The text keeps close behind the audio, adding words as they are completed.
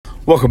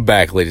Welcome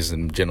back, ladies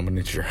and gentlemen.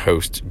 It's your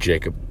host,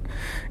 Jacob.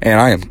 And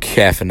I am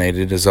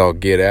caffeinated as all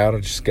get out.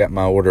 I just got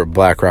my order of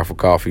Black Rifle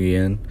coffee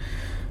in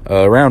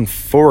around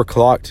 4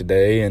 o'clock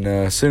today. And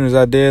as soon as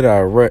I did, I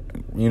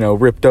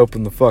ripped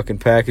open the fucking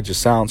package of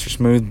Silencer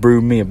Smooth,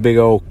 brewed me a big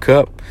old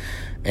cup.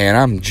 And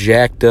I'm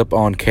jacked up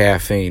on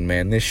caffeine,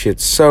 man. This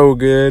shit's so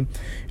good.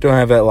 You don't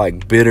have that,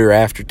 like, bitter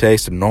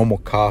aftertaste of normal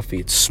coffee.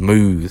 It's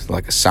smooth,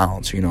 like a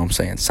silencer, you know what I'm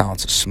saying?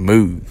 Silencer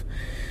smooth.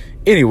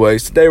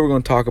 Anyways, today we're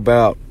going to talk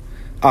about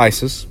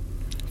ISIS.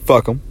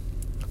 Fuck them.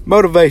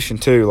 Motivation,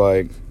 too.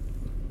 Like,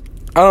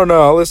 I don't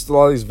know. I listen to a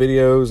lot of these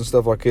videos and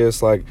stuff like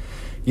this. Like,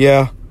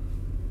 yeah,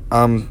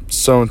 I'm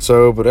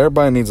so-and-so, but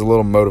everybody needs a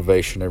little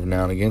motivation every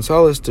now and again. So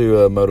I listen to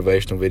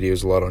motivational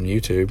videos a lot on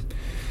YouTube.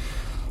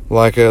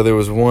 Like, there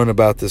was one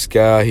about this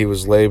guy. He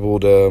was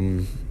labeled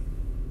EMR,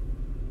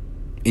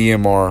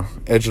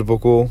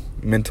 educational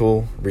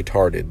mental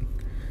retarded.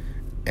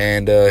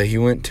 And he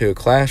went to a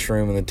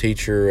classroom, and the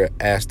teacher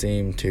asked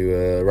him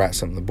to write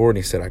something on the board,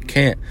 and he said, I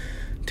can't.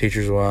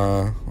 Teacher's,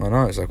 why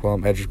not? He's like, well,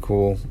 I'm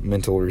educational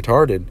mental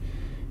retarded.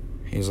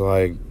 He's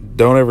like,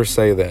 don't ever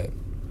say that.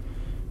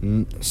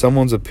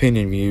 Someone's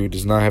opinion of you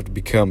does not have to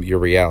become your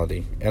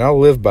reality. And I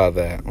live by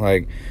that.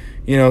 Like,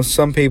 you know,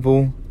 some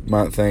people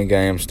might think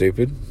I am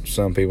stupid.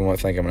 Some people might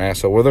think I'm an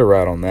asshole. Well, they're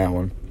right on that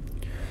one.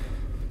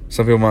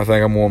 Some people might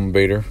think I'm a woman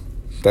beater.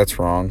 That's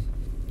wrong.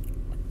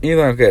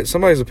 Anything like that.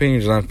 Somebody's opinion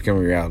does not have to become a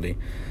reality.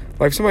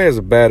 Like, if somebody has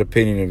a bad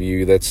opinion of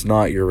you, that's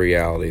not your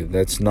reality.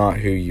 That's not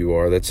who you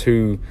are. That's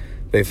who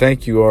they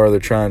think you are.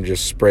 They're trying to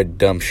just spread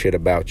dumb shit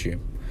about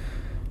you.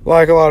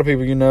 Like a lot of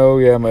people,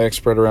 I'm an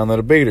expert around that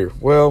a beater.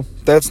 Well,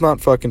 that's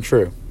not fucking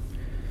true.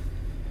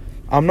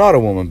 I'm not a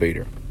woman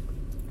beater.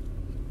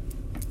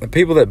 The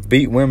people that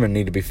beat women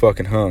need to be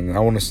fucking hung.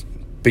 I want to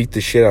beat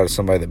the shit out of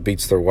somebody that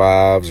beats their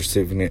wives or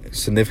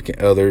significant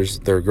others,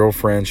 their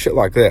girlfriends, shit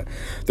like that.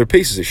 They're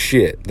pieces of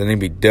shit that need to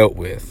be dealt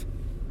with.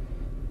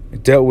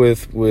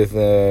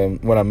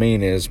 What I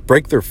mean is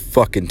break their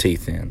fucking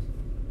teeth in.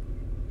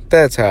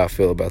 That's how I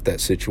feel about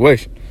that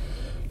situation.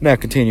 Now,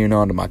 continuing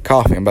on to my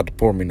coffee. I'm about to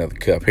pour me another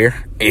cup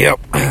here. Yep.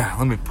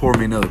 Let me pour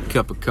me another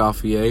cup of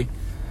coffee, eh?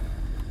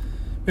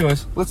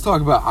 Anyways, let's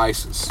talk about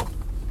ISIS.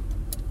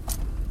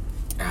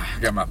 I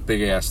got my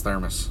big-ass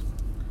thermos.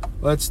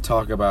 Let's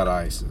talk about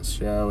ISIS,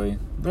 shall we?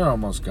 They're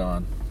almost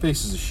gone.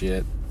 Pieces of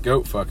shit.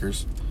 Goat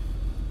fuckers.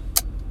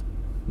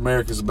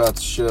 America's about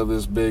to shove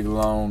this big,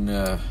 long,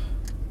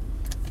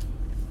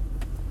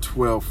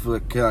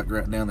 12-foot cock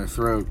right down their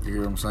throat. You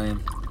hear what I'm saying?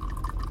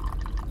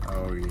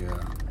 Oh, yeah.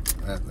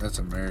 That's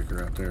America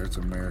right there. It's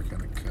America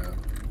in a cup.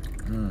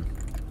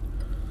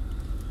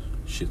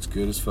 Shit's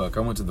good as fuck. I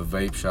went to the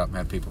vape shop and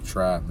had people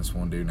try it, and this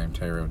one dude named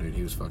Taro, dude,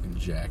 he was fucking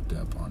jacked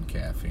up on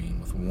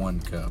caffeine with one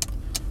cup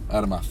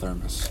out of my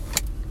thermos.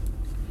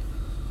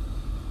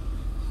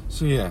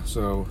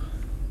 So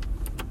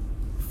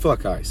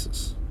fuck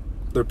ISIS.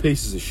 They're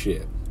pieces of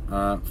shit,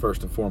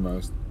 first and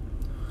foremost.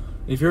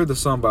 If you heard the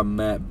song by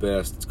Matt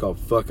Best, it's called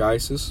Fuck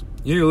ISIS,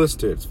 you need to listen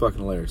to it. It's fucking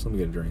hilarious. Let me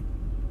get a drink.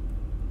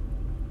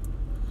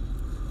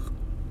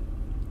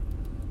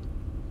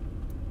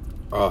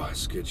 Oh,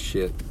 it's good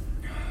shit.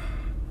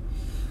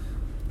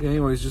 Yeah,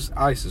 anyways, just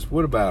ISIS.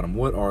 What about them?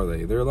 What are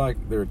they?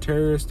 They're a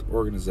terrorist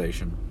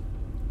organization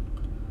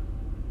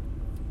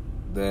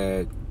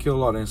that kill a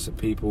lot of innocent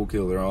people,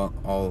 kill a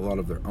lot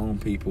of their own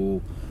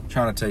people,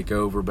 trying to take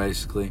over,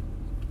 basically.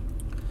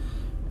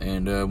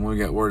 And when we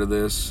got word of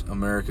this,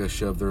 America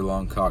shoved their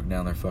long cock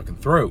down their fucking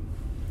throat.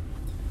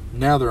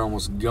 Now they're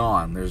almost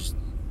gone. There's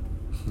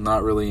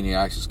not really any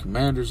ISIS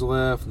commanders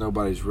left.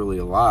 Nobody's really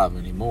alive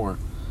anymore.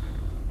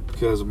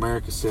 Because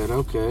America said,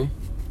 okay,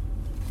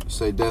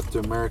 say death to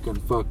America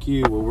and fuck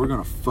you, well, we're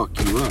going to fuck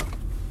you up.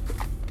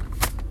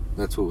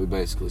 That's what we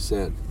basically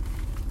said.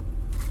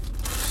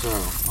 So,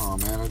 oh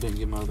man, I didn't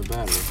get my other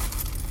battery.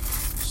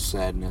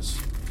 Sadness.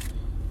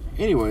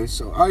 Anyway,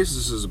 so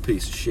ISIS is a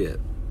piece of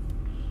shit.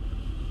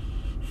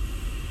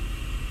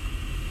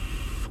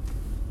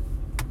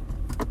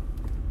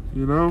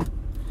 You know?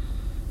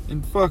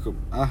 And fuck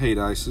them. I hate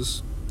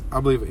ISIS. I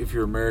believe if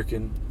you're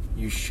American,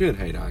 you should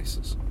hate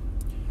ISIS.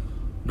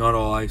 Not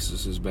all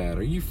ISIS is bad.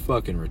 Are you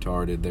fucking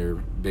retarded? They're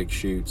big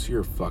shoots.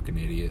 You're a fucking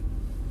idiot.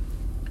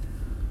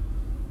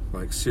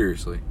 Like,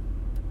 seriously.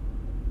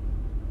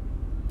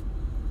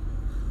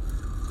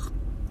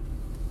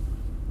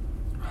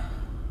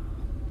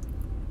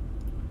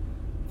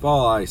 If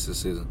all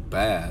ISIS isn't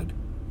bad,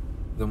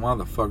 then why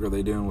the fuck are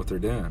they doing what they're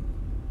doing?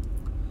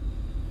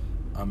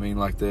 I mean,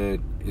 like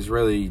the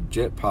Israeli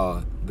jet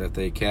pilot that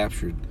they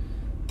captured,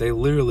 they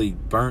literally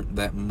burnt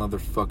that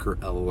motherfucker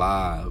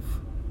alive.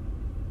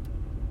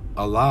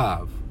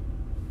 Alive.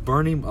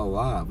 Burn him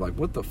alive. Like,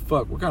 what the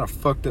fuck? What kind of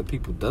fucked up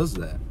people does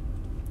that?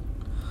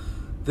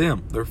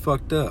 They're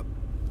fucked up.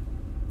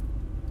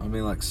 I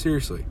mean, like,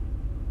 seriously.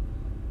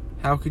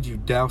 How could you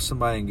douse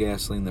somebody in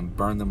gasoline, then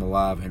burn them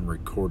alive and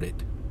record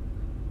it?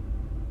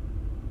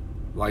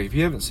 Like, if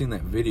you haven't seen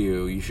that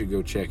video, you should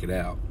go check it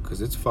out,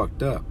 because it's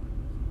fucked up.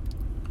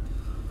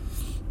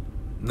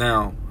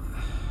 Now,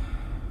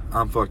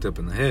 I'm fucked up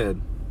in the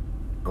head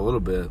a little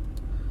bit,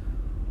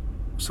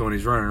 So when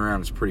he's running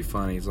around, it's pretty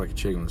funny. He's like a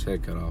chicken with his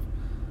head cut off.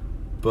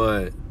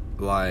 But,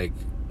 like,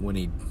 when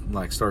he,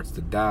 like, starts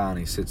to die and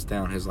he sits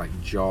down, his, like,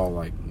 jaw,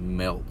 like,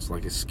 melts.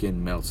 Like, his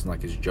skin melts and,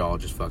 like, his jaw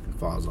just fucking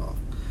falls off.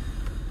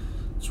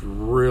 It's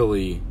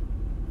really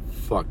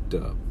fucked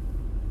up.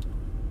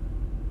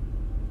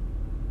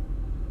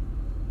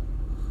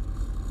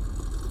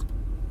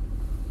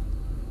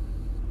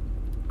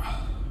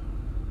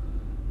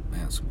 Man,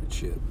 that's some good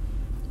shit.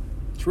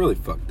 It's really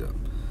fucked up.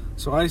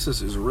 So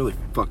ISIS is a really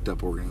fucked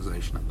up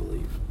organization, I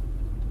believe.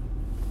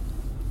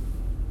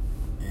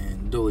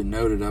 And duly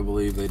noted, I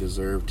believe they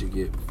deserve to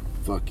get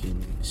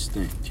fucking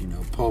extinct, you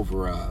know,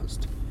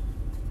 pulverized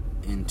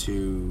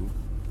into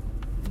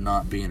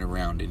not being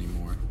around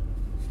anymore.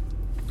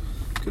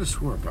 Could have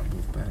swore I brought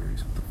both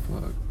batteries. What the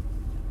fuck?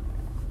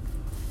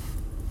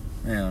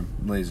 Man,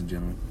 ladies and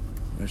gentlemen,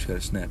 I just got a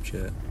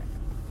Snapchat.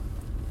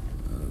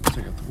 Let's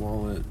take out the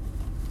wallet.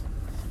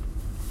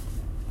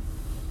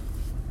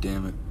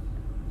 Damn it.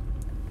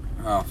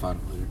 I'll find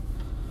it later.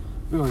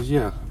 Because,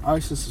 yeah,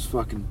 ISIS is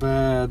fucking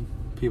bad.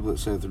 People that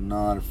say they're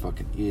not are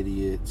fucking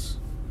idiots.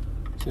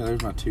 So, yeah,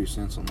 there's my 2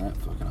 cents on that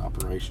fucking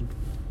operation.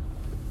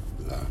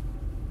 Yeah,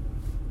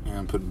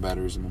 I'm putting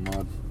batteries in my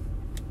mod.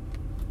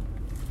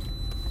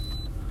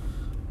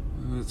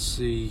 Let's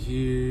see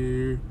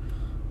here.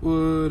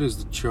 What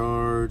is the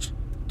charge?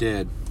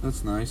 Dead.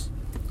 That's nice.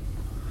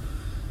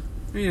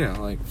 Yeah,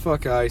 like,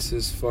 fuck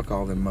ISIS. Fuck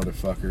all them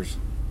motherfuckers.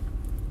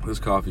 This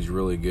coffee's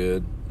really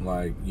good.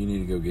 Like, you need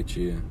to go get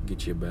you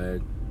a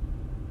bag.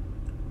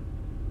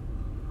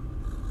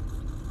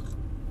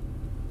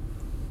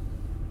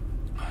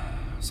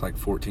 It's like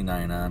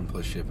 $14.99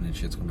 plus shipping and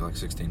shit's gonna be like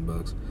 $16.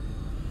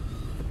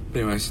 But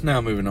anyways,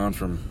 now moving on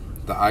from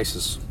the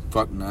ISIS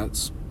fuck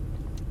nuts.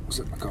 I'll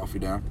set my coffee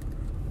down.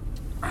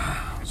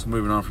 So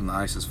moving on from the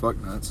ISIS fuck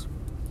nuts.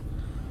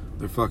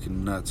 They're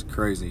fucking nuts,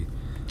 crazy.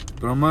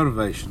 But on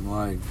motivation,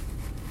 like,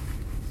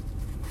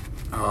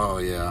 oh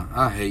yeah,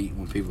 I hate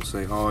when people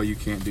say, oh, you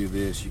can't do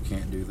this, you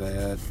can't do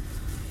that.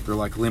 They're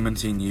like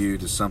limiting you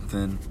to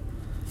something.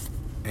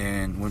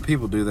 And when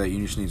people do that,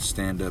 you just need to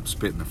stand up,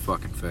 spit in their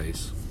fucking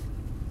face.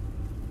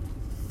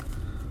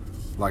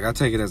 Like, I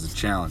take it as a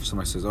challenge.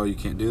 Somebody says, oh, you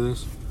can't do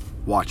this?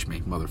 Watch me,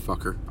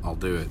 motherfucker. I'll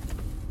do it.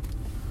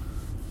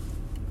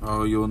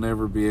 Oh, you'll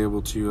never be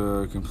able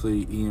to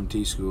complete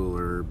EMT school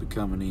or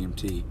become an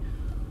EMT.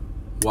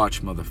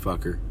 Watch,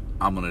 motherfucker.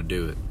 I'm gonna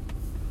do it.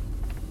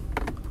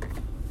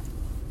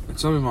 And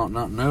some of you might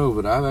not know,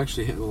 but I've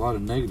actually hit a lot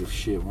of negative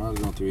shit when I was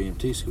going through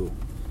EMT school.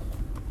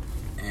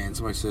 And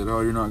somebody said, oh,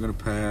 you're not going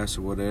to pass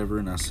or whatever.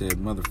 And I said,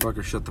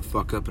 motherfucker, shut the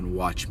fuck up and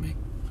watch me.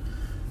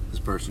 This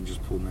person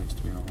just pulled next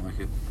to me. I don't like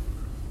it.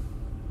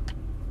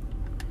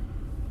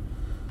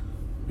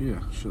 Yeah,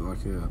 shit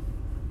like that.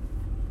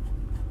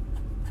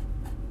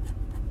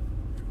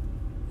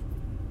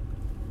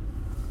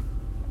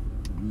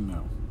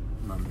 No,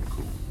 not very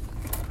cool.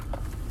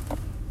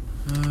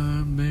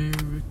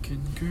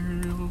 American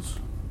girls.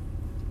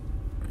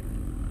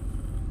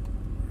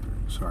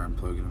 Sorry, I'm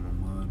plugging in my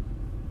mod.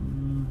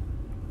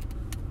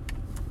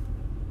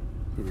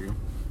 Here we go.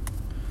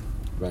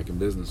 Back in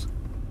business.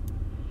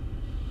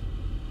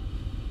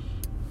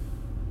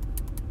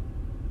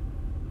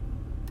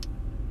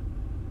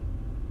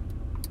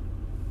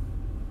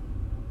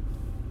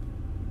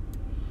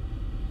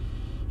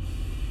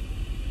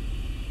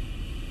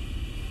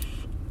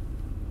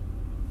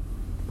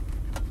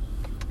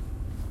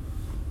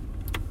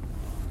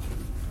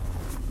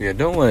 Yeah,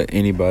 don't let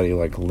anybody,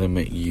 like,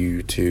 limit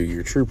you to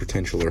your true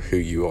potential or who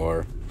you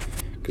are.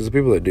 Because the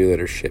people that do that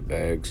are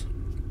shitbags.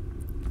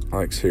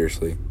 Like,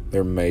 seriously.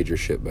 They're major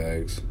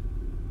shitbags.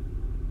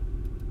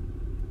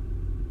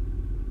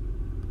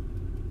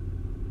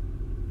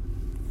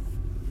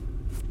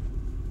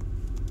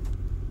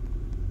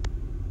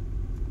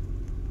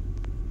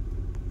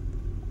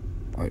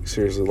 Like,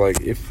 seriously,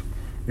 like, if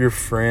your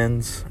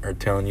friends are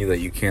telling you that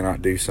you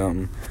cannot do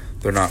something,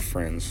 they're not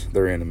friends.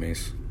 They're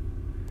enemies.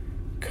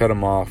 Cut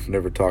them off,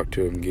 never talk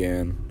to them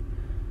again.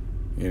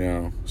 You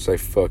know, say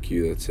fuck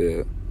you, that's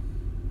it.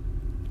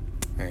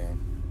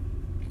 Man.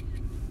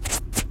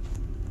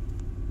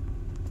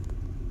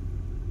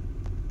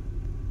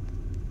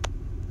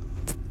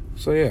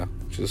 So yeah,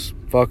 just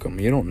fuck them.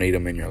 You don't need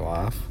them in your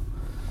life.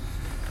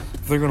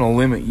 If they're going to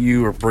limit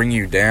you or bring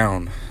you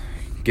down,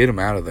 get them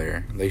out of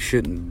there. They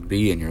shouldn't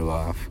be in your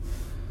life.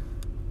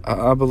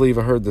 I believe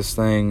I heard this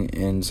thing,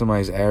 in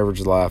somebody's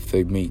average life,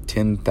 they meet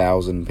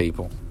 10,000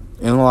 people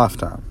in a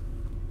lifetime.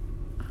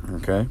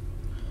 Okay?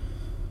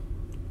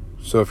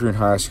 So if you're in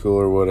high school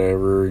or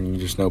whatever, and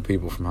you just know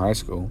people from high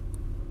school,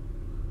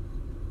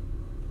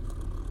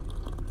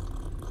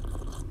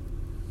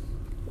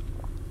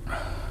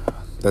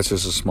 that's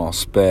just a small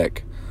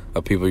speck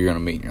of people you're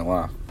going to meet in your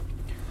life.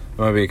 It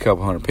might be a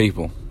couple hundred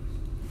people.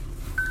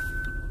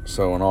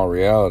 So in all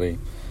reality,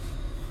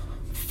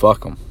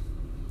 fuck them.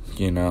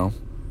 You know?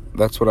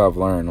 That's what I've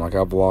learned. Like,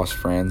 I've lost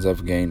friends,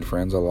 I've gained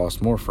friends, I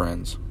lost more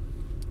friends.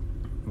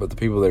 But the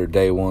people that are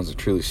day ones that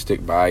truly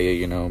stick by you,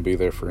 you know, and be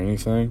there for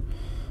anything,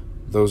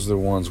 those are the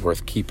ones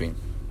worth keeping.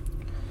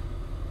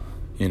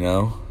 You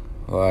know,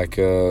 like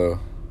good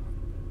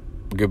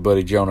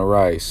buddy Jonah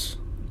Rice,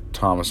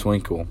 Thomas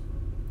Winkle,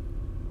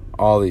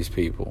 all these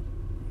people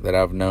that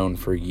I've known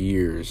for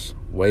years,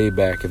 way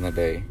back in the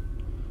day.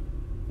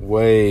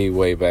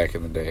 Way back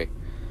in the day.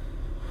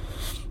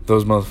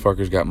 Those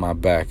motherfuckers got my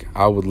back.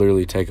 I would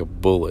literally take a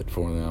bullet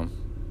for them.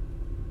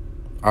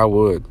 I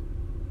would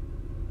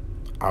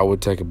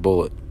take a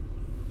bullet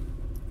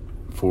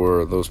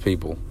for those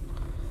people.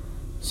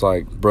 It's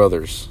like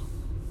brothers.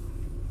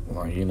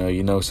 Like, you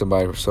know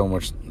somebody for so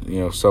much,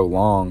 so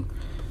long,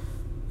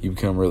 you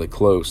become really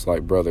close,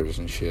 like brothers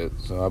and shit.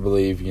 So I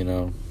believe,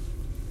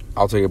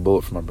 I'll take a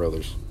bullet for my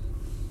brothers.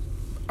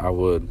 I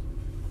would.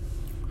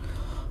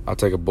 I'll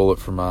take a bullet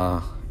for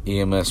my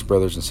EMS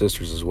brothers and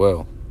sisters as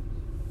well.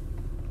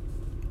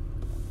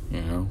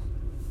 I'll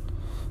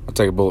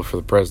take a bullet for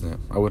the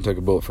president. I wouldn't take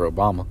a bullet for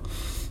Obama.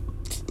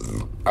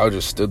 I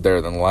just stood there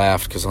and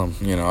laughed because I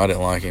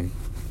didn't like him.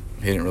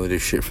 He didn't really do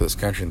shit for this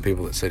country, and the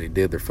people that said he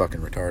did, they're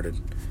fucking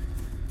retarded.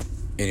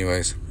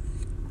 Anyways,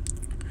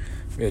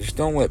 yeah, just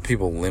don't let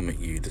people limit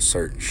you to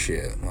certain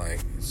shit. Like,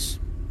 it's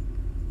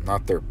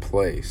not their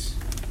place.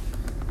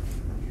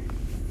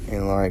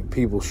 And, like,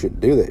 people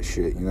shouldn't do that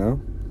shit,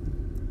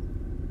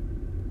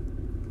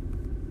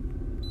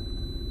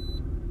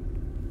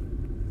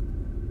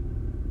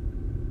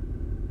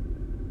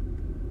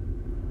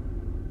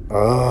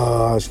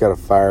 Oh, I just got a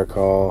fire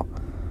call.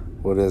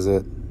 What is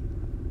it?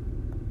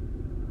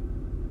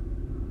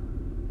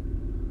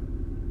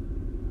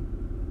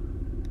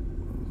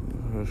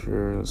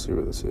 Sure, let's see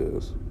what this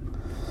is.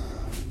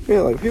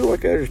 Yeah, like, people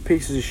like that are just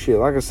pieces of shit.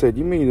 Like I said,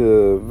 you meet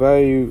a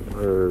value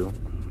or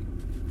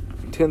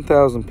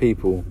 10,000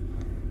 people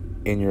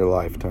in your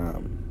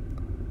lifetime.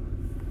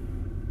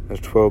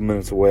 That's 12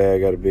 minutes away. I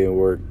got to be at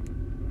work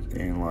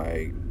in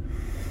like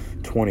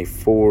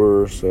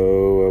 24,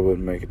 so I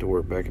wouldn't make it to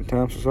work back in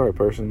time. So sorry,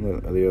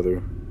 person. The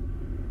other,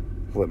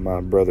 let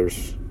my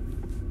brothers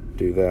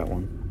do that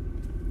one.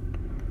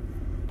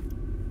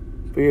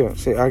 But yeah,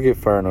 see, I get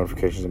fire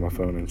notifications on my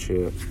phone and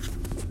shit.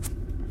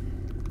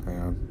 Hang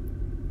on.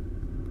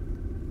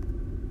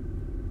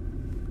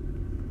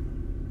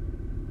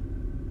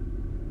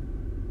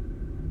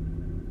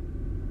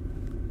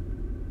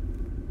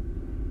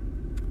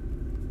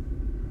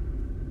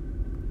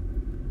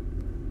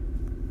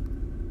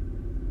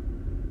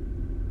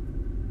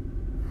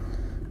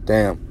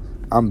 Damn,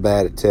 I'm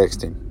bad at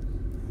texting.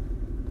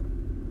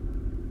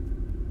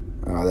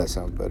 Oh, that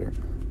sounds better.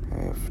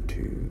 Have to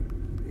be.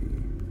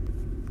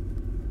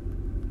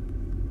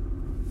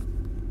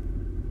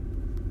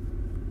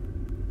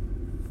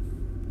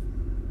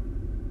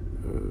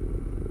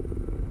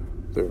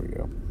 There we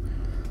go.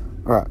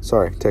 Alright,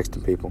 sorry,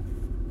 texting people.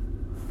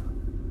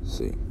 Let's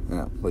see,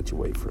 now let you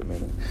wait for a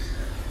minute.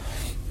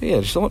 But yeah,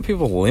 just don't let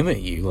people limit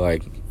you.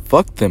 Like,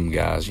 fuck them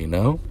guys,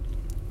 If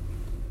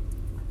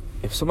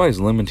somebody's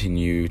limiting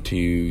you to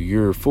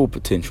your full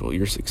potential,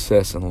 your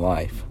success in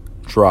life,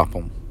 drop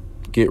them.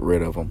 Get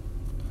rid of them.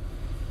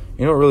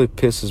 You know what really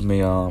pisses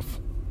me off?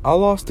 I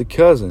lost a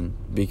cousin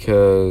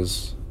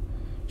because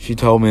she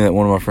told me that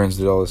one of my friends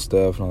did all this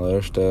stuff and all the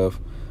other stuff.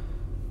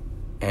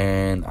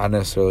 And I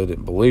necessarily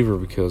didn't believe her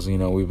because,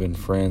 we've been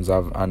friends.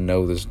 I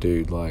know this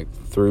dude, like,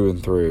 through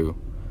and through.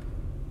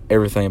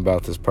 Everything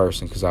about this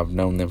person because I've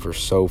known them for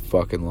so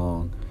fucking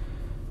long.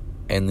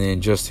 And then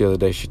just the other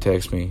day she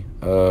texted me,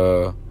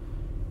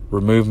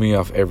 remove me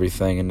off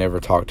everything and never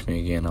talk to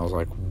me again. I was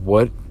like,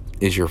 what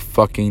is your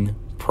fucking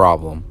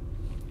problem?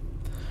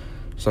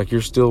 It's like, you're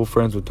still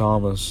friends with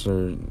Thomas,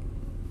 or,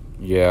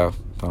 yeah,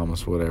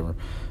 Thomas, whatever.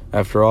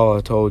 After all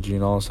I told you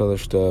and all this other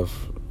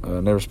stuff,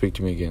 never speak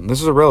to me again.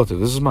 This is a relative.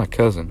 This is my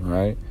cousin,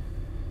 right?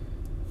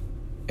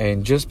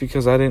 And just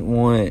because I didn't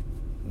want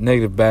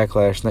negative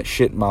backlash and that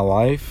shit in my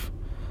life,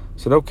 I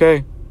said,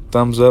 okay,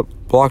 thumbs up,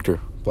 blocked her.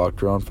 Blocked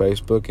her on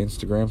Facebook,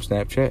 Instagram,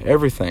 Snapchat,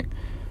 everything.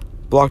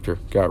 Blocked her,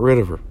 got rid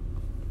of her.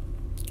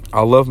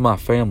 I love my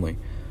family.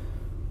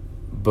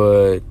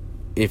 But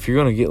if you're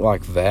going to get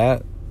like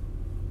that,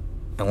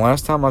 and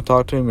last time I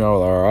talked to him, y'all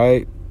were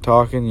alright,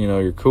 talking,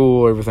 you're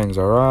cool, everything's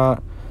alright.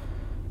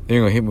 Then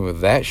you're going to hit me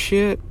with that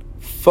shit?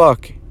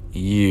 Fuck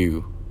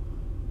you.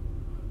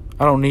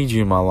 I don't need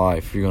you in my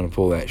life if you're going to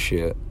pull that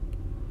shit.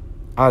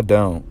 I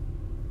don't.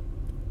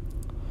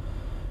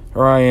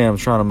 Here I am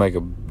trying to make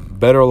a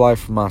better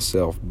life for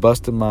myself,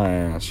 busting my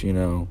ass,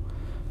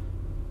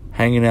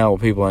 hanging out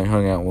with people I ain't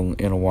hung out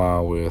in a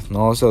while with, and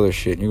all this other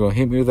shit, and you're going to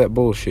hit me with that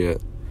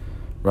bullshit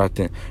right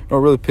then. You know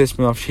what really pissed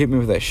me off? She hit me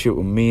with that shit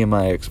when me and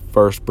my ex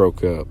first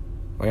broke up.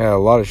 I had a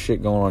lot of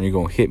shit going on. You're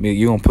going to hit me.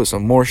 You're going to put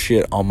some more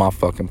shit on my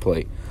fucking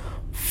plate.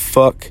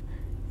 Fuck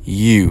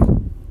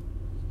you.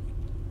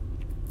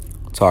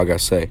 That's all I got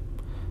to say.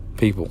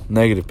 People,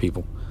 negative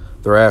people,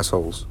 they're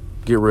assholes.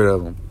 Get rid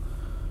of them.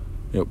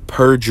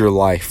 Purge your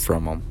life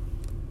from them.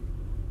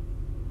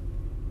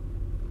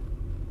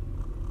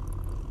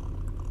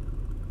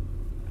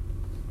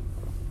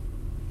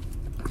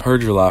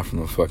 Purge your life from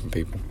those fucking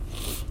people.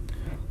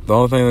 The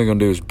only thing they're going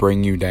to do is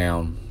bring you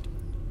down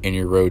in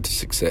your road to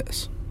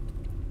success.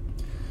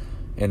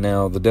 And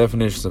now the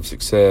definition of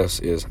success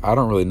is, I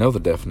don't really know the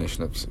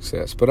definition of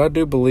success, but I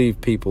do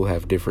believe people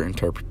have different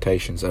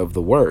interpretations of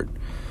the word.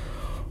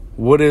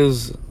 What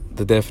is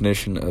the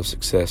definition of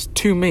success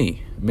to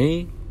me?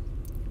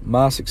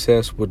 My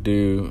success would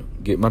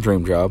get my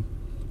dream job,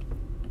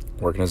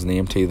 working as an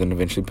EMT, then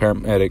eventually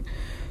paramedic,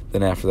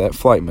 then after that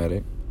flight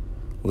medic,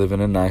 live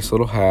in a nice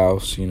little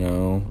house,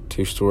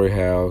 2-story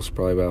house,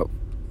 probably about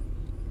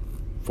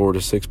 4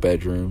 to 6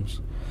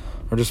 bedrooms,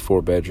 or just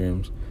 4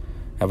 bedrooms,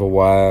 have a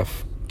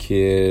wife,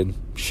 kid,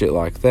 shit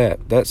like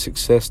that. That's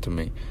success to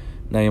me.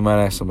 Now you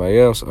might ask somebody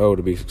else, to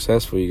be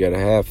successful, you got to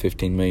have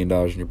 $15 million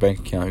in your bank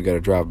account, you got to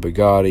drive a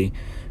Bugatti,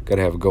 got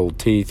to have gold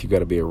teeth, you got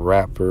to be a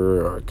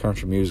rapper or a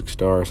country music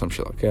star or some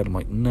shit like that. I'm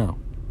like, no.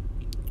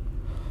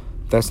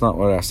 That's not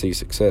what I see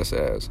success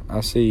as.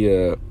 I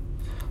see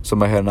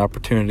somebody had an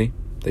opportunity,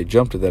 they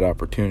jumped at that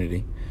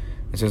opportunity,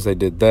 and since they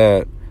did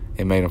that,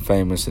 it made them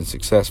famous and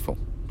successful.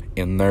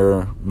 In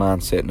their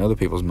mindset and other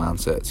people's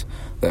mindsets,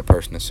 that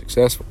person is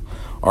successful.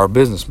 Or a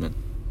businessman.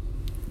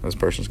 This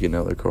person's getting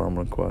out of their car. I'm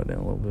going to quiet down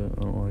a little bit.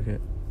 I don't like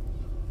it.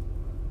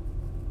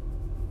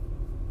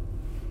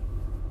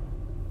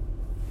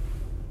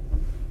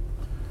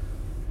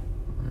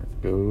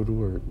 Right, go to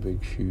work,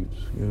 big shoots.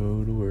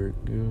 Go to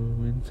work, go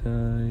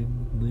inside,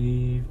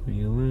 leave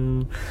me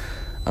alone.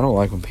 I don't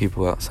like when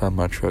people outside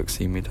my truck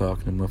see me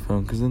talking to my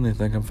phone, because then they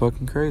think I'm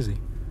fucking crazy.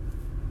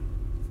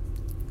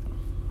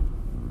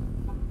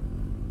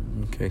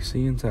 Okay, see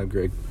you inside,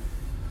 Greg.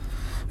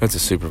 That's a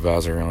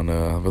supervisor on,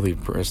 I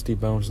believe,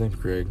 Steve Bones' name's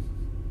Greg.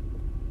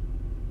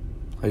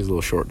 He's a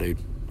little short dude.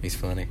 He's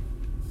funny.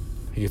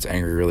 He gets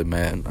angry really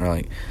mad. Or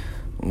like,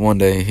 one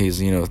day his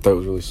throat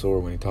was really sore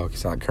when he talked. He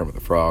sounded like Kermit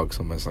the Frog.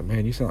 Somebody's like,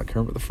 man, you sound like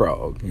Kermit the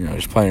Frog.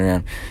 Just playing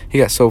around. He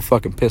got so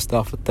fucking pissed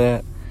off at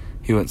that.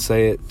 He wouldn't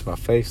say it to my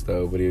face,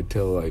 though, but he would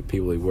tell, like,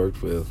 people he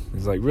worked with.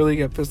 He's like, really,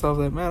 you got pissed off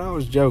at that? Man, I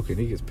was joking.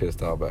 He gets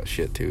pissed off about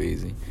shit too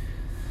easy.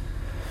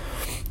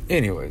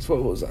 Anyways,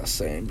 what was I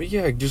saying? But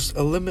yeah, just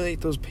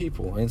eliminate those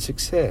people. And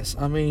success,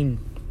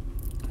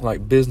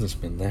 like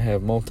businessmen that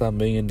have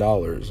multi-million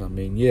dollars.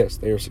 Yes,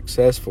 they are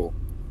successful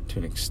to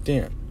an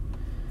extent.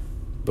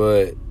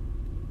 But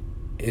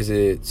is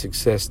it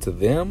success to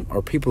them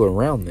or people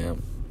around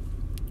them?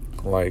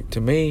 Like,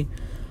 to me,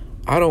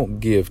 I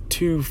don't give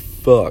 2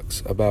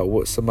 fucks about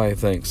what somebody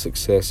thinks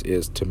success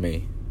is to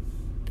me.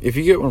 If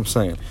you get what I'm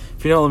saying.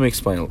 If you don't, let me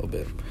explain a little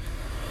bit.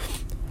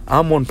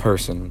 I'm one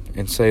person,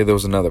 and say there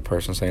was another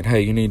person saying,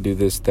 hey, you need to do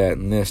this, that,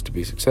 and this to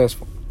be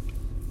successful.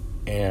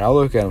 And I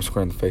look at him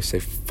square in the face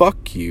and say,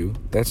 fuck you,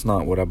 that's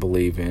not what I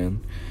believe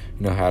in,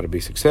 how to be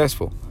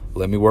successful.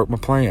 Let me work my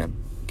plan.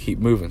 Keep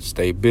moving,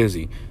 stay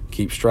busy,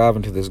 keep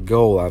striving to this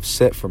goal I've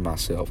set for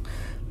myself.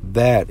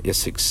 That is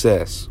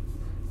success.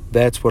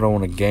 That's what I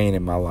want to gain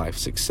in my life,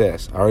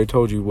 success. I already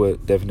told you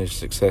what definition of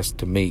success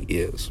to me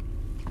is.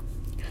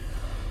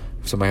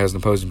 If somebody has an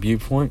opposing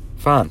viewpoint,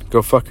 fine,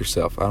 go fuck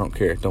yourself. I don't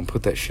care. Don't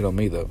put that shit on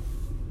me, though.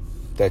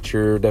 That's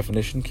your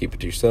definition. Keep it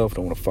to yourself.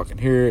 Don't want to fucking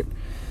hear it.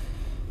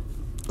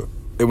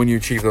 And when you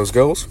achieve those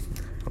goals,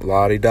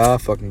 la-di-da,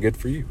 fucking good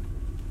for you.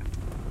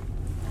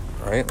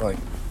 Right? Like,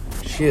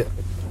 shit.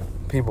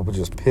 People would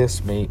just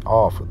piss me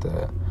off with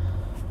that.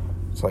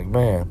 It's like,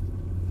 man,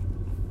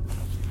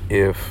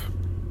 if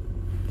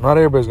not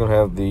everybody's going to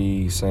have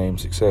the same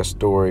success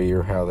story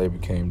or how they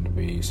became to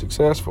be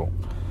successful.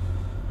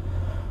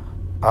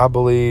 I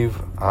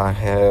believe I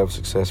have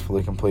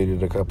successfully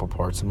completed a couple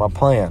parts of my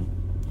plan.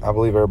 I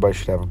believe everybody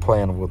should have a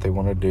plan of what they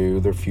want to do,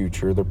 their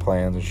future, their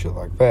plans, and shit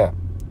like that.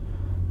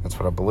 That's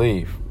what I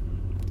believe.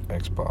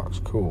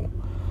 Xbox, cool.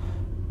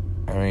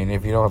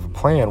 If you don't have a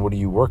plan, what are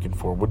you working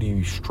for? What are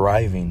you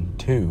striving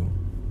to?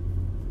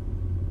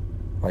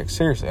 Like,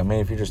 seriously,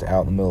 if you're just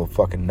out in the middle of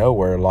fucking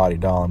nowhere,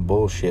 la-di-da and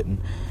bullshitting,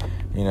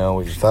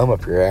 with your thumb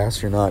up your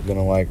ass, you're not going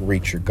to,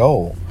 reach your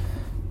goal.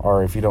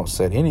 Or if you don't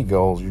set any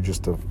goals, you're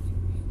just a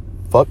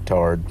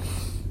fucktard,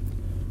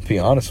 to be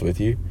honest with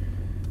you.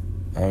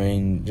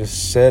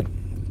 Just set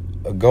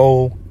a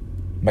goal,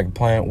 make a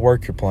plan,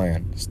 work your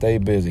plan, stay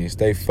busy,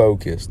 stay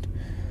focused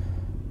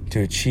to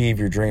achieve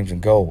your dreams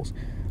and goals.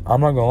 I'm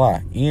not gonna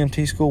lie,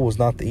 EMT school was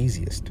not the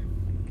easiest,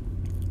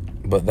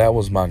 but that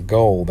was my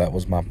goal. That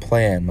was my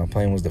plan. My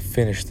plan was to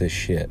finish this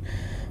shit.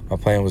 My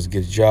plan was to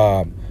get a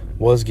job,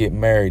 was get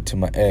married to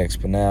my ex,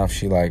 but now if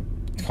she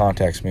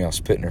contacts me, I'll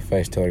spit in her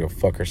face, tell her to go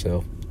fuck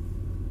herself.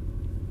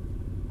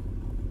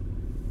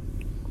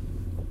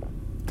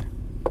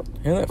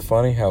 Isn't that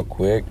funny how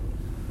quick,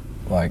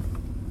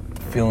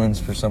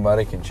 feelings for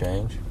somebody can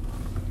change?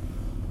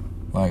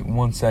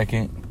 1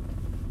 second,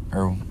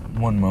 or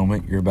 1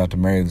 moment, you're about to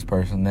marry this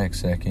person. Next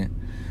second,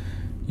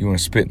 you want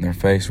to spit in their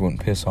face, you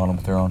wouldn't piss on them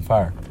if they're on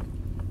fire.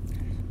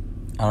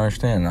 I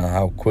understand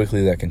how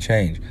quickly that can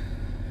change.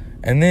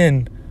 And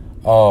then,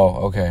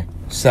 okay,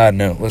 side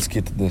note, let's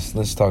get to this.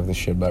 Let's talk this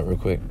shit about it real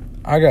quick.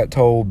 I got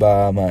told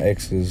by my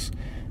ex's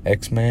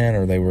ex-man,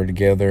 or they were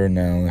together,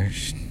 now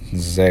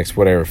this is ex,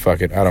 whatever,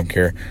 fuck it, I don't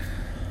care,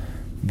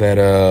 that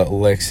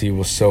Lexi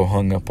was so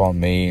hung up on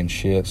me and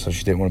shit, so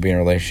she didn't want to be in a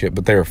relationship,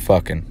 but they were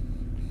fucking.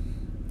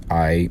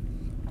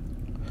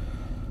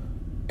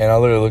 And I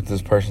literally looked at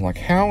this person like,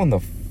 how in the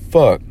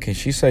fuck can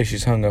she say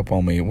she's hung up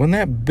on me when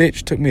that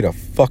bitch took me to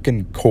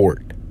fucking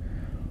court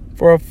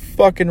for a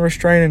fucking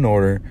restraining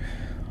order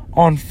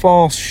on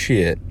false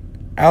shit,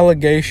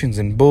 allegations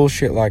and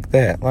bullshit like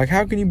that? Like,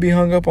 how can you be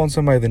hung up on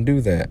somebody then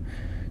do that?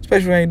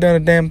 Especially when you ain't done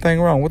a damn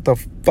thing wrong. What the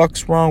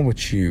fuck's wrong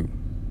with you?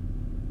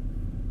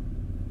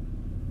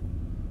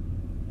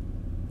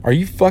 Are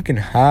you fucking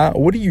high?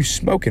 What are you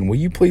smoking? Will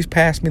you please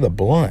pass me the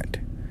blunt?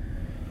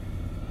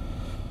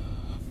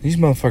 These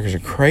motherfuckers are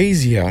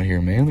crazy out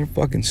here, man. They're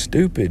fucking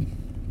stupid.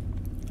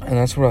 And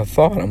that's what I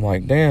thought. I'm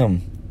like,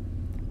 damn.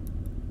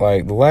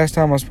 Like, the last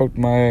time I spoke to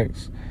my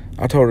ex,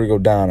 I told her to go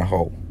down a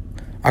hole.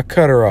 I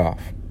cut her off.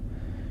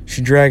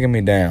 She's dragging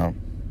me down.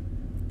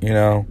 You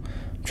know?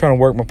 I'm trying to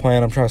work my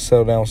plan. I'm trying to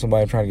settle down with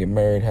somebody. I'm trying to get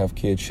married, have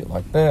kids, shit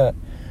like that.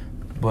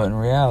 But in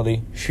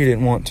reality, she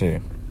didn't want to.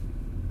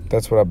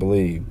 That's what I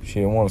believe. She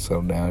didn't want to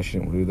settle down. She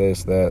didn't want to do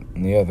this, that,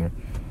 and the other.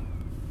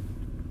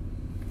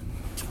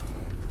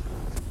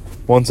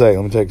 One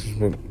second. Let me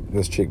take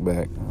this chick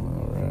back.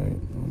 Alright.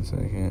 1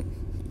 second.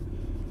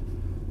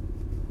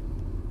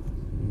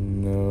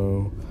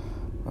 No.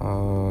 I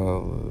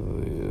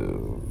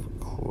live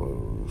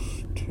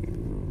close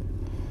to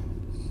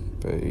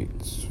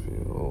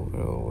Batesville,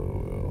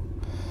 LOL.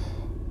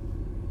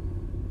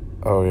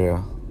 Oh,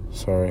 yeah.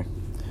 Sorry.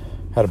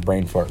 Had a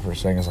brain fart for a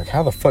second. I was like,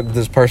 how the fuck did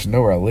this person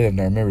know where I lived?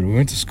 And I remembered we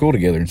went to school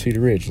together in Cedar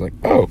Ridge. Like,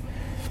 oh,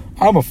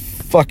 I'm a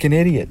fucking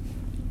idiot.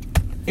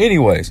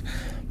 Anyways,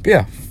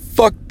 yeah,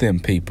 fuck them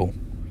people.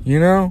 You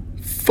know?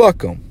 Fuck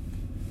them.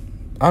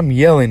 I'm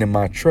yelling in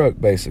my truck,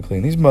 basically,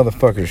 and these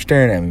motherfuckers are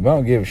staring at me, but I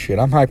don't give a shit.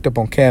 I'm hyped up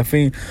on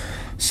caffeine.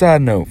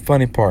 Side note,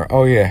 funny part.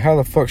 Oh, yeah, how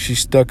the fuck she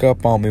stuck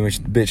up on me when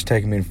the bitch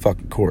taking me to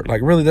fucking court?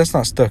 Like, really, that's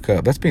not stuck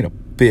up. That's being a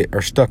bitch,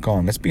 or stuck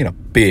on. That's being a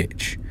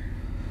bitch.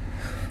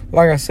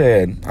 Like I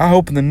said, I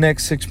hope in the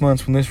next 6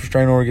 months when this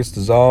restraining order gets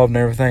dissolved and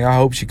everything, I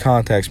hope she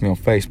contacts me on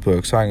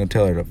Facebook so I can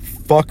tell her to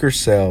fuck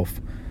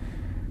herself,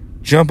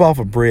 jump off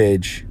a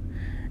bridge,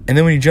 and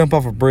then when you jump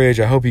off a bridge,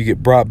 I hope you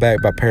get brought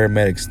back by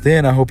paramedics.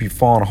 Then I hope you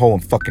fall in a hole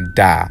and fucking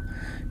die.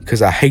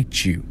 Because I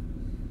hate you.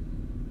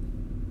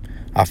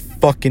 I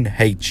fucking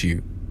hate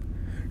you.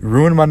 You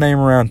ruined my name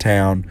around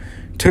town,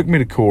 took me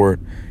to court,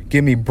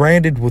 get me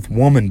branded with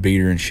woman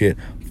beater and shit.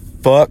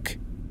 Fuck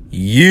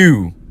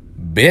you,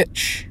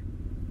 bitch.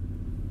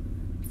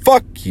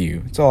 Fuck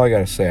you. That's all I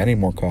gotta say. I need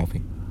more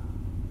coffee.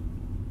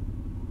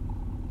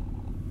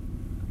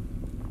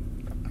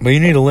 But you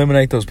need to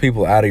eliminate those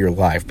people out of your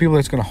life. People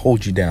that's going to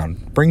hold you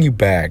down. Bring you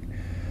back.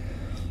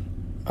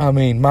 I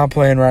mean, my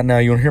plan right now,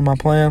 you want to hear my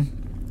plan?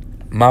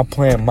 My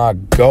plan, my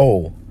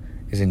goal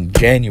is in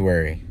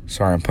January.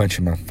 Sorry, I'm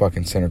punching my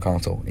fucking center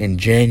console. In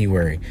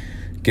January,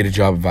 get a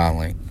job at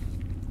Violink.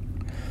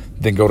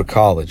 Then go to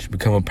college.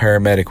 Become a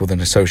paramedic with an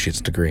associate's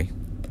degree.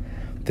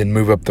 Then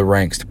move up the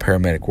ranks to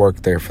paramedic.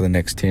 Work there for the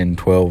next 10,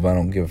 12, I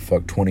don't give a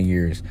fuck, 20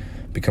 years.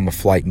 Become a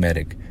flight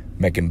medic.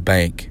 Making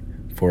bank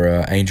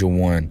for Angel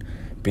One.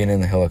 Being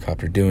in the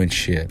helicopter, doing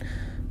shit,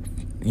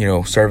 you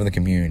know, serving the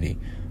community,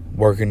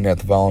 working at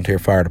the volunteer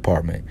fire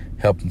department,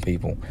 helping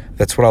people.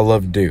 That's what I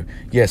love to do.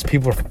 Yes,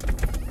 people are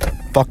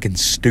fucking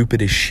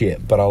stupid as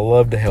shit, but I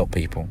love to help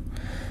people.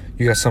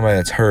 You got somebody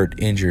that's hurt,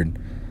 injured,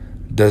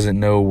 doesn't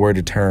know where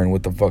to turn,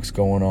 what the fuck's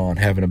going on,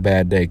 having a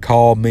bad day.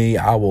 Call me,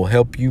 I will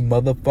help you,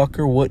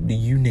 motherfucker. What do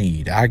you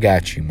need? I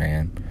got you,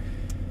 man.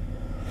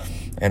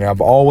 And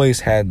I've always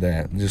had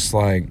that. Just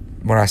like,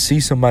 when I see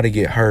somebody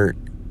get hurt,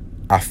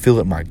 I feel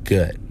it in my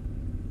gut.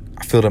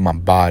 I feel it in my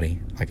body.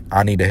 Like,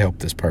 I need to help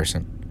this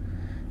person.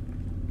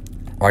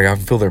 Like, I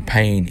feel their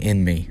pain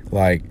in me.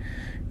 Like, you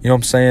know what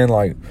I'm saying?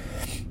 Like,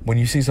 when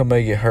you see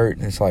somebody get hurt,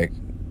 and it's like,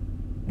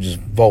 just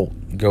volt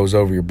goes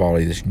over your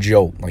body, this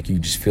jolt. Like, you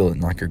just feel it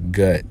in, like, your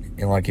gut.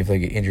 And, like, if they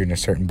get injured in a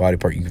certain body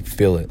part, you can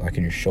feel it, like,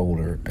 in your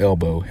shoulder,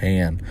 elbow,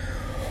 hand,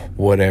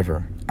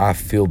 whatever. I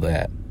feel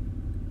that.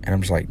 And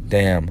I'm just like,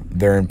 damn,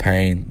 they're in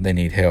pain. They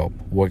need help.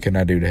 What can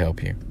I do to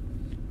help you?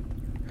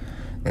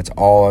 That's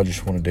all I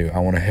just want to do. I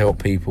want to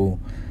help people.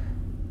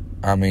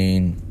 I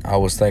mean, I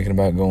was thinking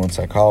about going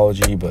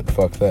psychology, but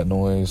fuck that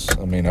noise.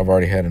 I mean, I've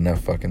already had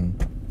enough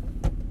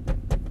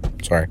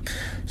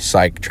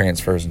psych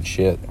transfers and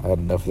shit. I had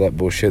enough of that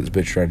bullshit. This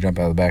bitch tried to jump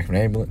out of the back of an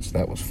ambulance.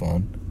 That was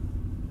fun.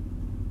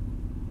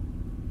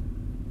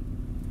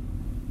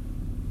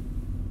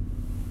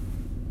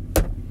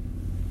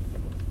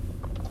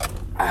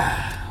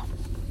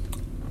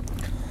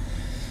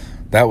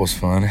 That was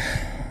fun.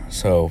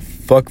 So,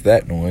 fuck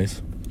that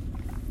noise.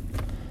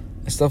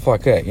 And stuff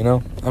like that, you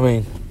know? I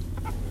mean,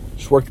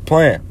 just work the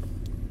plan.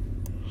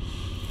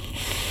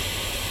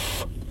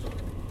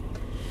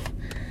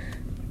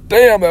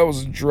 Damn, that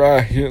was a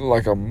dry hit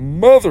like a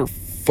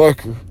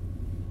motherfucker.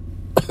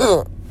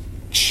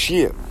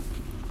 Shit.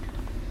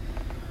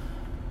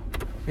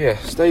 Yeah,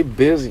 stay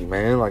busy,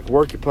 man. Like,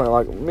 work your plan.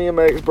 Like, me and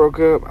my ex broke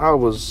up. I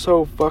was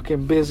so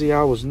fucking busy.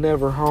 I was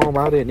never home.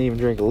 I didn't even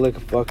drink a lick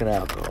of fucking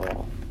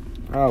alcohol.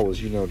 I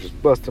was, you know,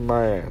 just busting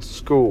my ass.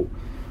 School,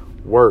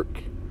 work,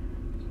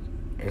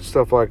 and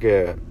stuff like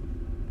that.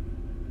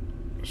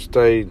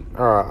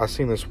 I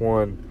seen this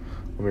one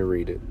Let me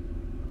read it.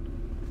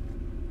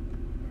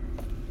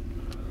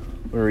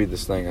 Let me read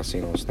this thing I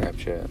seen on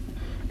Snapchat.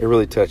 It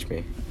really touched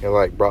me. It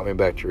like brought me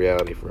back to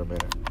reality for a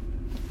minute.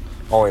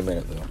 Only a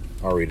minute though.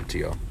 I'll read it to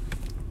y'all.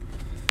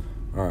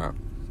 Alright.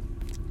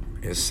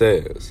 It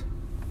says,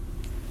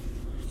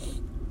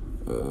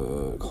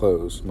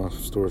 close. My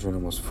storage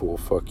room was full.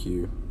 Fuck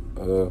you.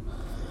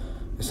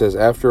 It says,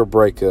 after a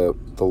breakup,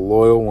 the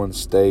loyal one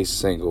stays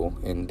single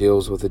and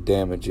deals with the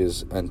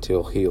damages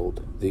until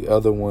healed. The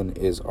other one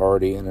is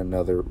already in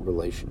another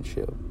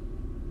relationship.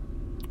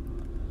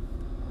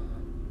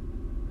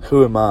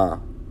 Who am I?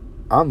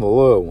 I'm the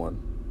loyal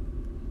one.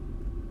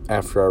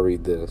 After I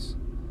read this,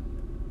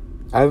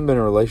 I haven't been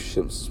in a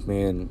relationship since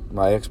me and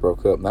my ex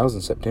broke up, and that was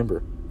in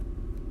September.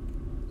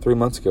 3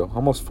 months ago,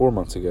 almost 4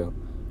 months ago,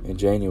 in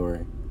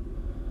January.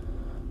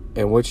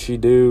 And what'd she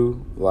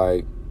do?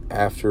 Like,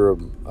 after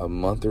a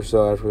month or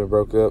so after we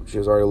broke up, she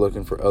was already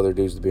looking for other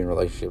dudes to be in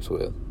relationships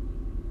with.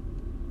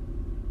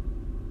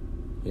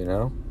 You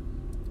know?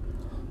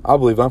 I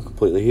believe I'm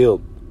completely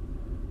healed.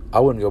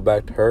 I wouldn't go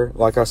back to her.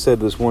 Like I said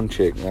to this one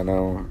chick I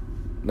know,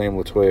 named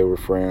Latoya, we're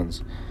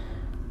friends.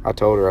 I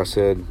told her, I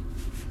said,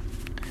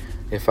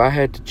 if I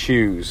had to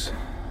choose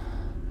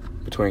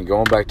between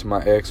going back to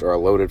my ex or a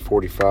loaded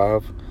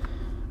 45,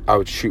 I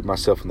would shoot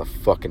myself in the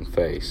fucking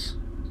face,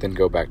 then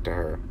go back to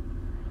her.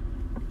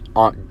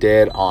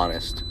 Dead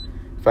honest.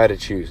 If I had to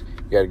choose,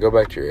 you gotta go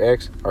back to your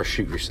ex or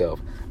shoot yourself.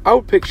 I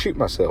would pick shoot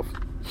myself.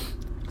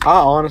 I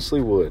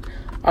honestly would.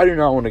 I do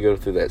not want to go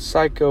through that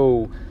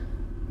psycho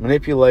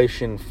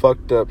manipulation,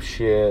 fucked up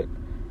shit,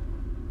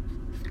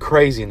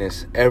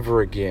 craziness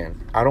ever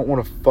again. I don't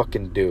want to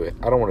fucking do it.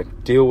 I don't want to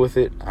deal with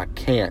it. I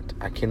can't.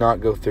 I cannot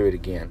go through it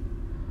again.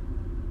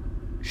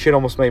 Shit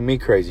almost made me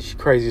crazy. She's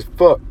crazy as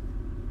fuck.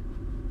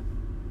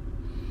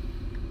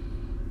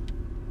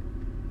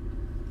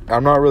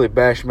 I'm not really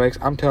bashing makes.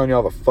 I'm telling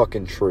y'all the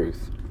fucking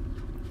truth.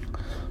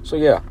 So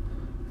yeah,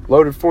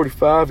 loaded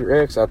 45, your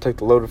ex, I'd take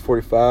the loaded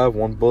 45,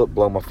 one bullet,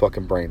 blow my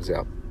fucking brains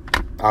out.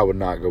 I would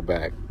not go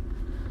back.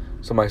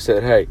 Somebody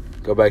said, hey,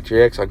 go back to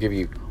your ex, I'll give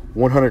you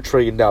 $100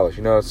 trillion.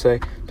 You know what I'd say?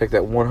 Take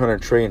that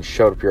 100 trillion,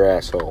 shove up your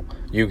asshole.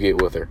 You get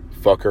with her.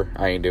 Fuck her.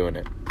 I ain't doing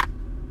it.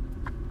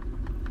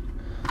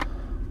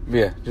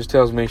 Yeah, just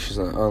tells me she's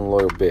an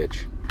unloyal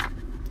bitch.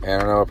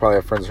 And I know I probably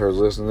have friends of hers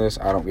listening to this.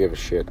 I don't give a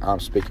shit.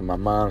 I'm speaking my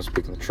mind. I'm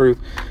speaking the truth.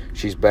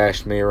 She's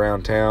bashed me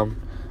around town.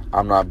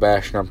 I'm not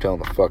bashing her. I'm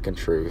telling the fucking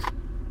truth.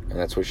 And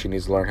that's what she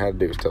needs to learn how to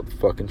do, is tell the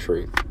fucking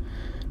truth.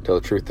 Tell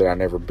the truth that I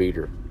never beat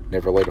her.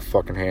 Never laid a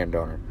fucking hand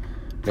on her.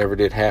 Never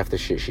did half the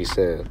shit she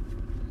said.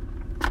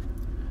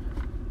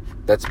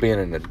 That's being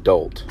an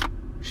adult.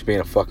 She's being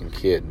a fucking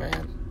kid,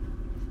 man.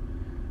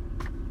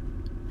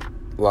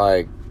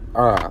 Like,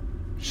 alright,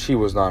 she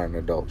was not an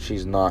adult.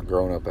 She's not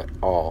grown up at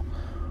all.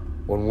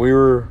 When we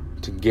were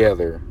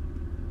together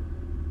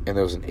and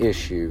there was an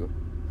issue,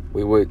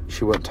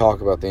 she wouldn't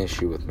talk about the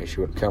issue with me. She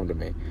wouldn't come to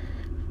me.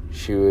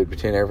 She would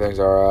pretend everything's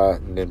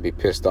alright and then be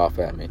pissed off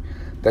at me.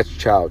 That's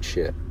child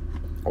shit.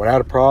 When I had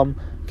a problem,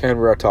 came to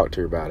her, I talked to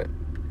her about it.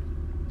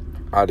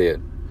 I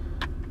did.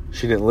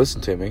 She didn't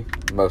listen to me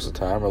most of the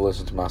time or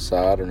listen to my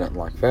side or nothing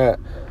like that,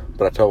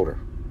 but I told her.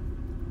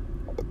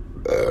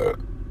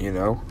 You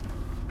know?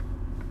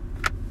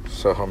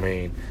 So, I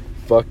mean,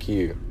 fuck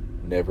you.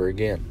 Never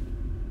again.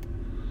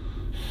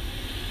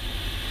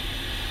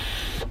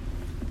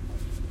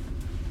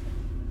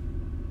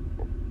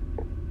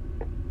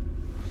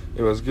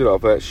 It was get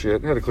off that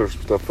shit. I had to clear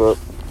some stuff up.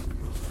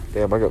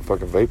 Damn, I got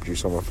fucking vape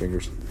juice on my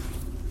fingers.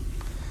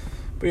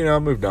 But, you know, I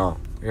moved on.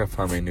 I gotta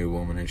find me a new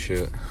woman and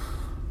shit.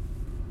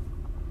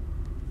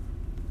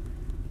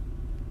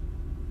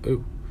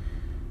 Ooh.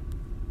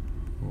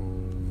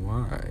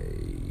 Why?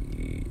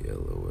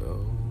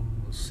 LOL.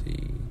 Let's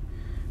see.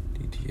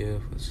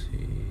 DTF. Let's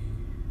see.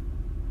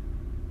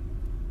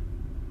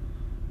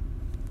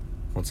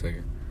 1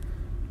 second.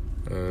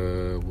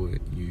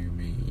 What you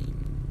mean?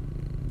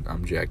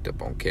 I'm jacked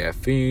up on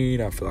caffeine.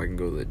 I feel like I can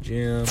go to the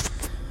gym.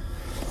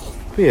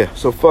 But yeah,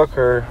 so fuck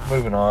her.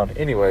 Moving on.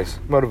 Anyways,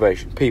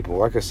 motivation. People,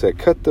 like I said,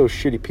 cut those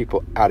shitty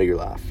people out of your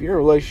life. If you're in a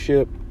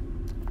relationship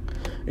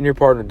and your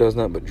partner does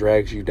nothing but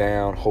drags you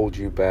down, holds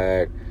you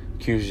back,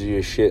 accuses you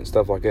of shit and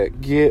stuff like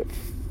that, get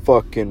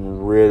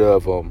fucking rid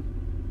of them.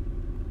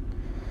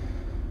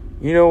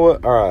 You know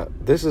what? Alright,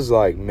 this is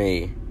like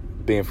me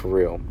being for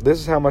real. This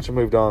is how much I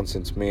moved on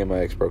since me and my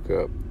ex broke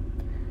up.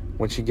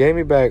 When she gave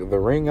me back the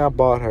ring I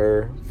bought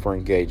her for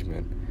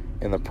engagement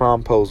and the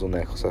promposal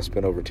necklace I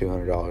spent over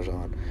 $200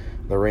 on,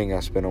 the ring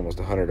I spent almost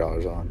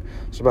 $100 on,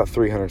 so about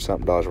 $300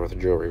 something worth of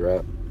jewelry,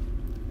 right?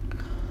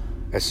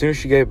 As soon as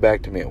she gave it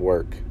back to me at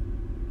work,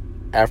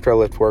 after I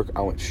left work,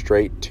 I went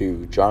straight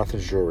to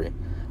Jonathan's Jewelry.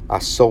 I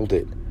sold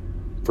it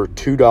for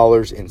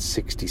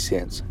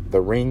 $2.60,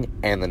 the ring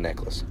and the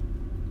necklace.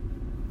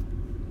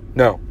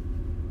 No,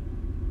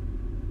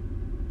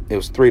 it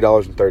was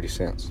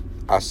 $3.30.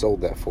 I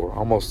sold that for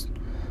almost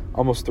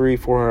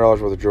 $400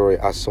 worth of jewelry.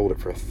 I sold it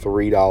for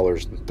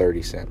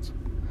 $3.30.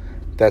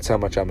 That's how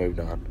much I moved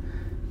on.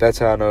 That's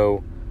how I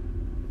know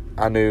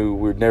I knew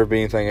we'd never be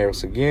anything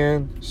else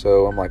again.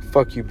 So I'm like,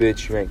 fuck you,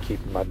 bitch. You ain't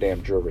keeping my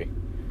damn jewelry.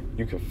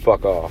 You can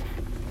fuck off.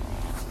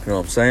 You know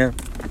what I'm saying?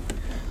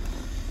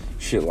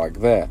 Shit like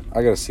that.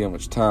 I gotta see how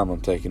much time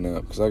I'm taking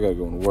up because I gotta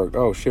go to work.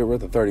 Oh shit, we're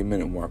at the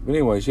 30-minute mark. But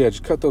anyways, yeah,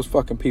 just cut those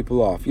fucking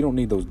people off. You don't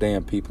need those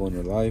damn people in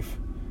your life.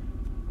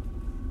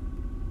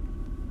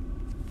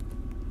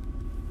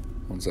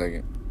 1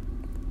 second.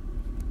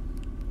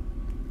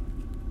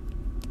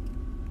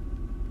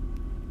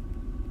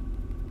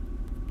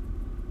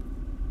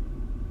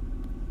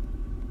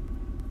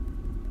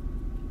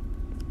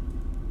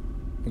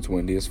 It's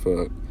windy as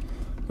fuck.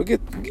 But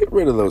get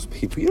rid of those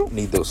people. You don't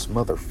need those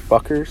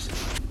motherfuckers.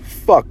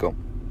 Fuck them.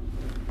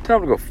 Tell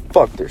them to go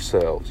fuck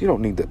themselves. You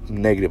don't need that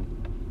negative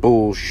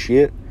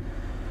bullshit.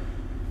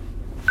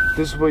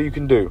 This is what you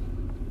can do.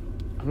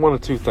 One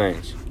of two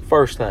things.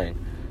 First thing,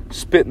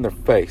 spit in their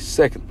face.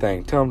 Second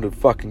thing, tell them to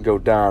fucking go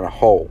die in a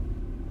hole.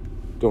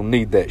 Don't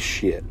need that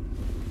shit.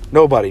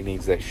 Nobody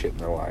needs that shit in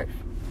their life.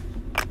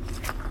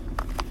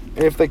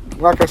 And if they,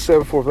 like I said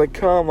before, if they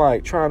come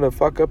like trying to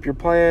fuck up your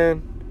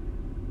plan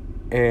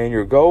and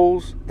your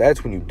goals,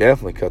 that's when you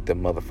definitely cut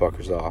them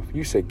motherfuckers off.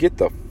 You say, get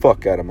the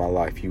fuck out of my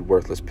life, you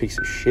worthless piece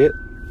of shit.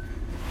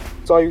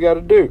 That's all you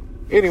gotta do.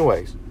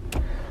 Anyways,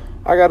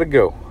 I gotta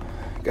go.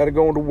 Gotta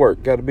go into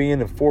work. Gotta be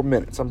in 4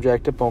 minutes. I'm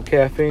jacked up on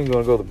caffeine.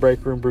 Gonna go to the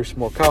break room, brew some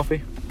more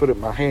coffee, put it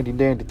in my handy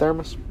dandy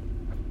thermos.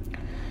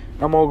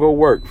 I'm gonna go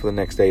work for the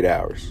next 8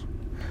 hours.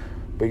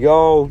 But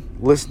y'all,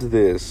 listen to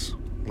this.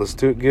 Listen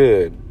to it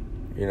good.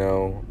 You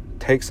know,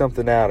 take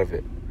something out of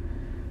it.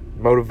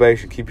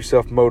 Motivation. Keep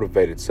yourself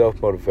motivated.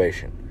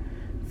 Self-motivation.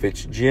 If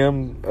it's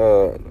gym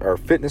or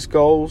fitness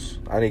goals,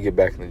 I need to get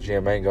back in the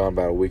gym. I ain't gone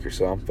about a week or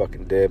so. I'm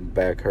fucking dead. My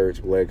back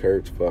hurts. My leg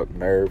hurts. Fuck,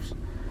 nerves.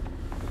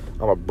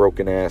 I'm a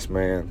broken ass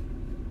man.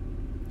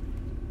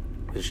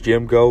 If it's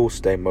gym goals,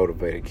 stay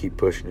motivated. Keep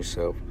pushing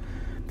yourself.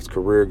 If it's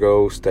career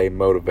goals, stay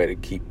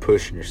motivated. Keep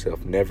pushing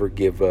yourself. Never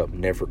give up.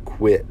 Never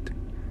quit.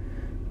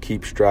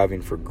 Keep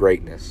striving for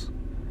greatness.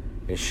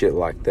 And shit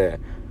like that.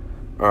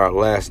 Alright,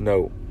 last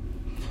note.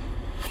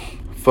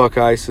 Fuck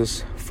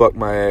ISIS. Fuck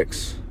my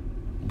ex.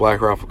 Black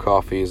Rifle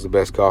Coffee is the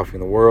best coffee in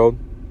the world.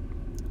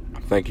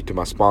 Thank you to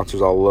my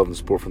sponsors. All the love and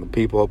support from the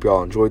people. Hope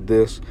y'all enjoyed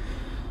this.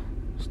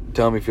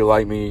 Tell me if you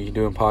like me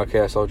doing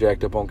podcasts all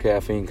jacked up on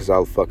caffeine, because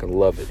I fucking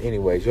love it.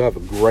 Anyways, y'all have a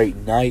great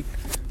night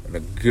and a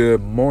good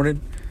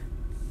morning.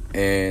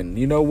 And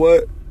you know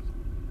what?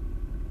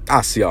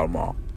 I'll see y'all tomorrow.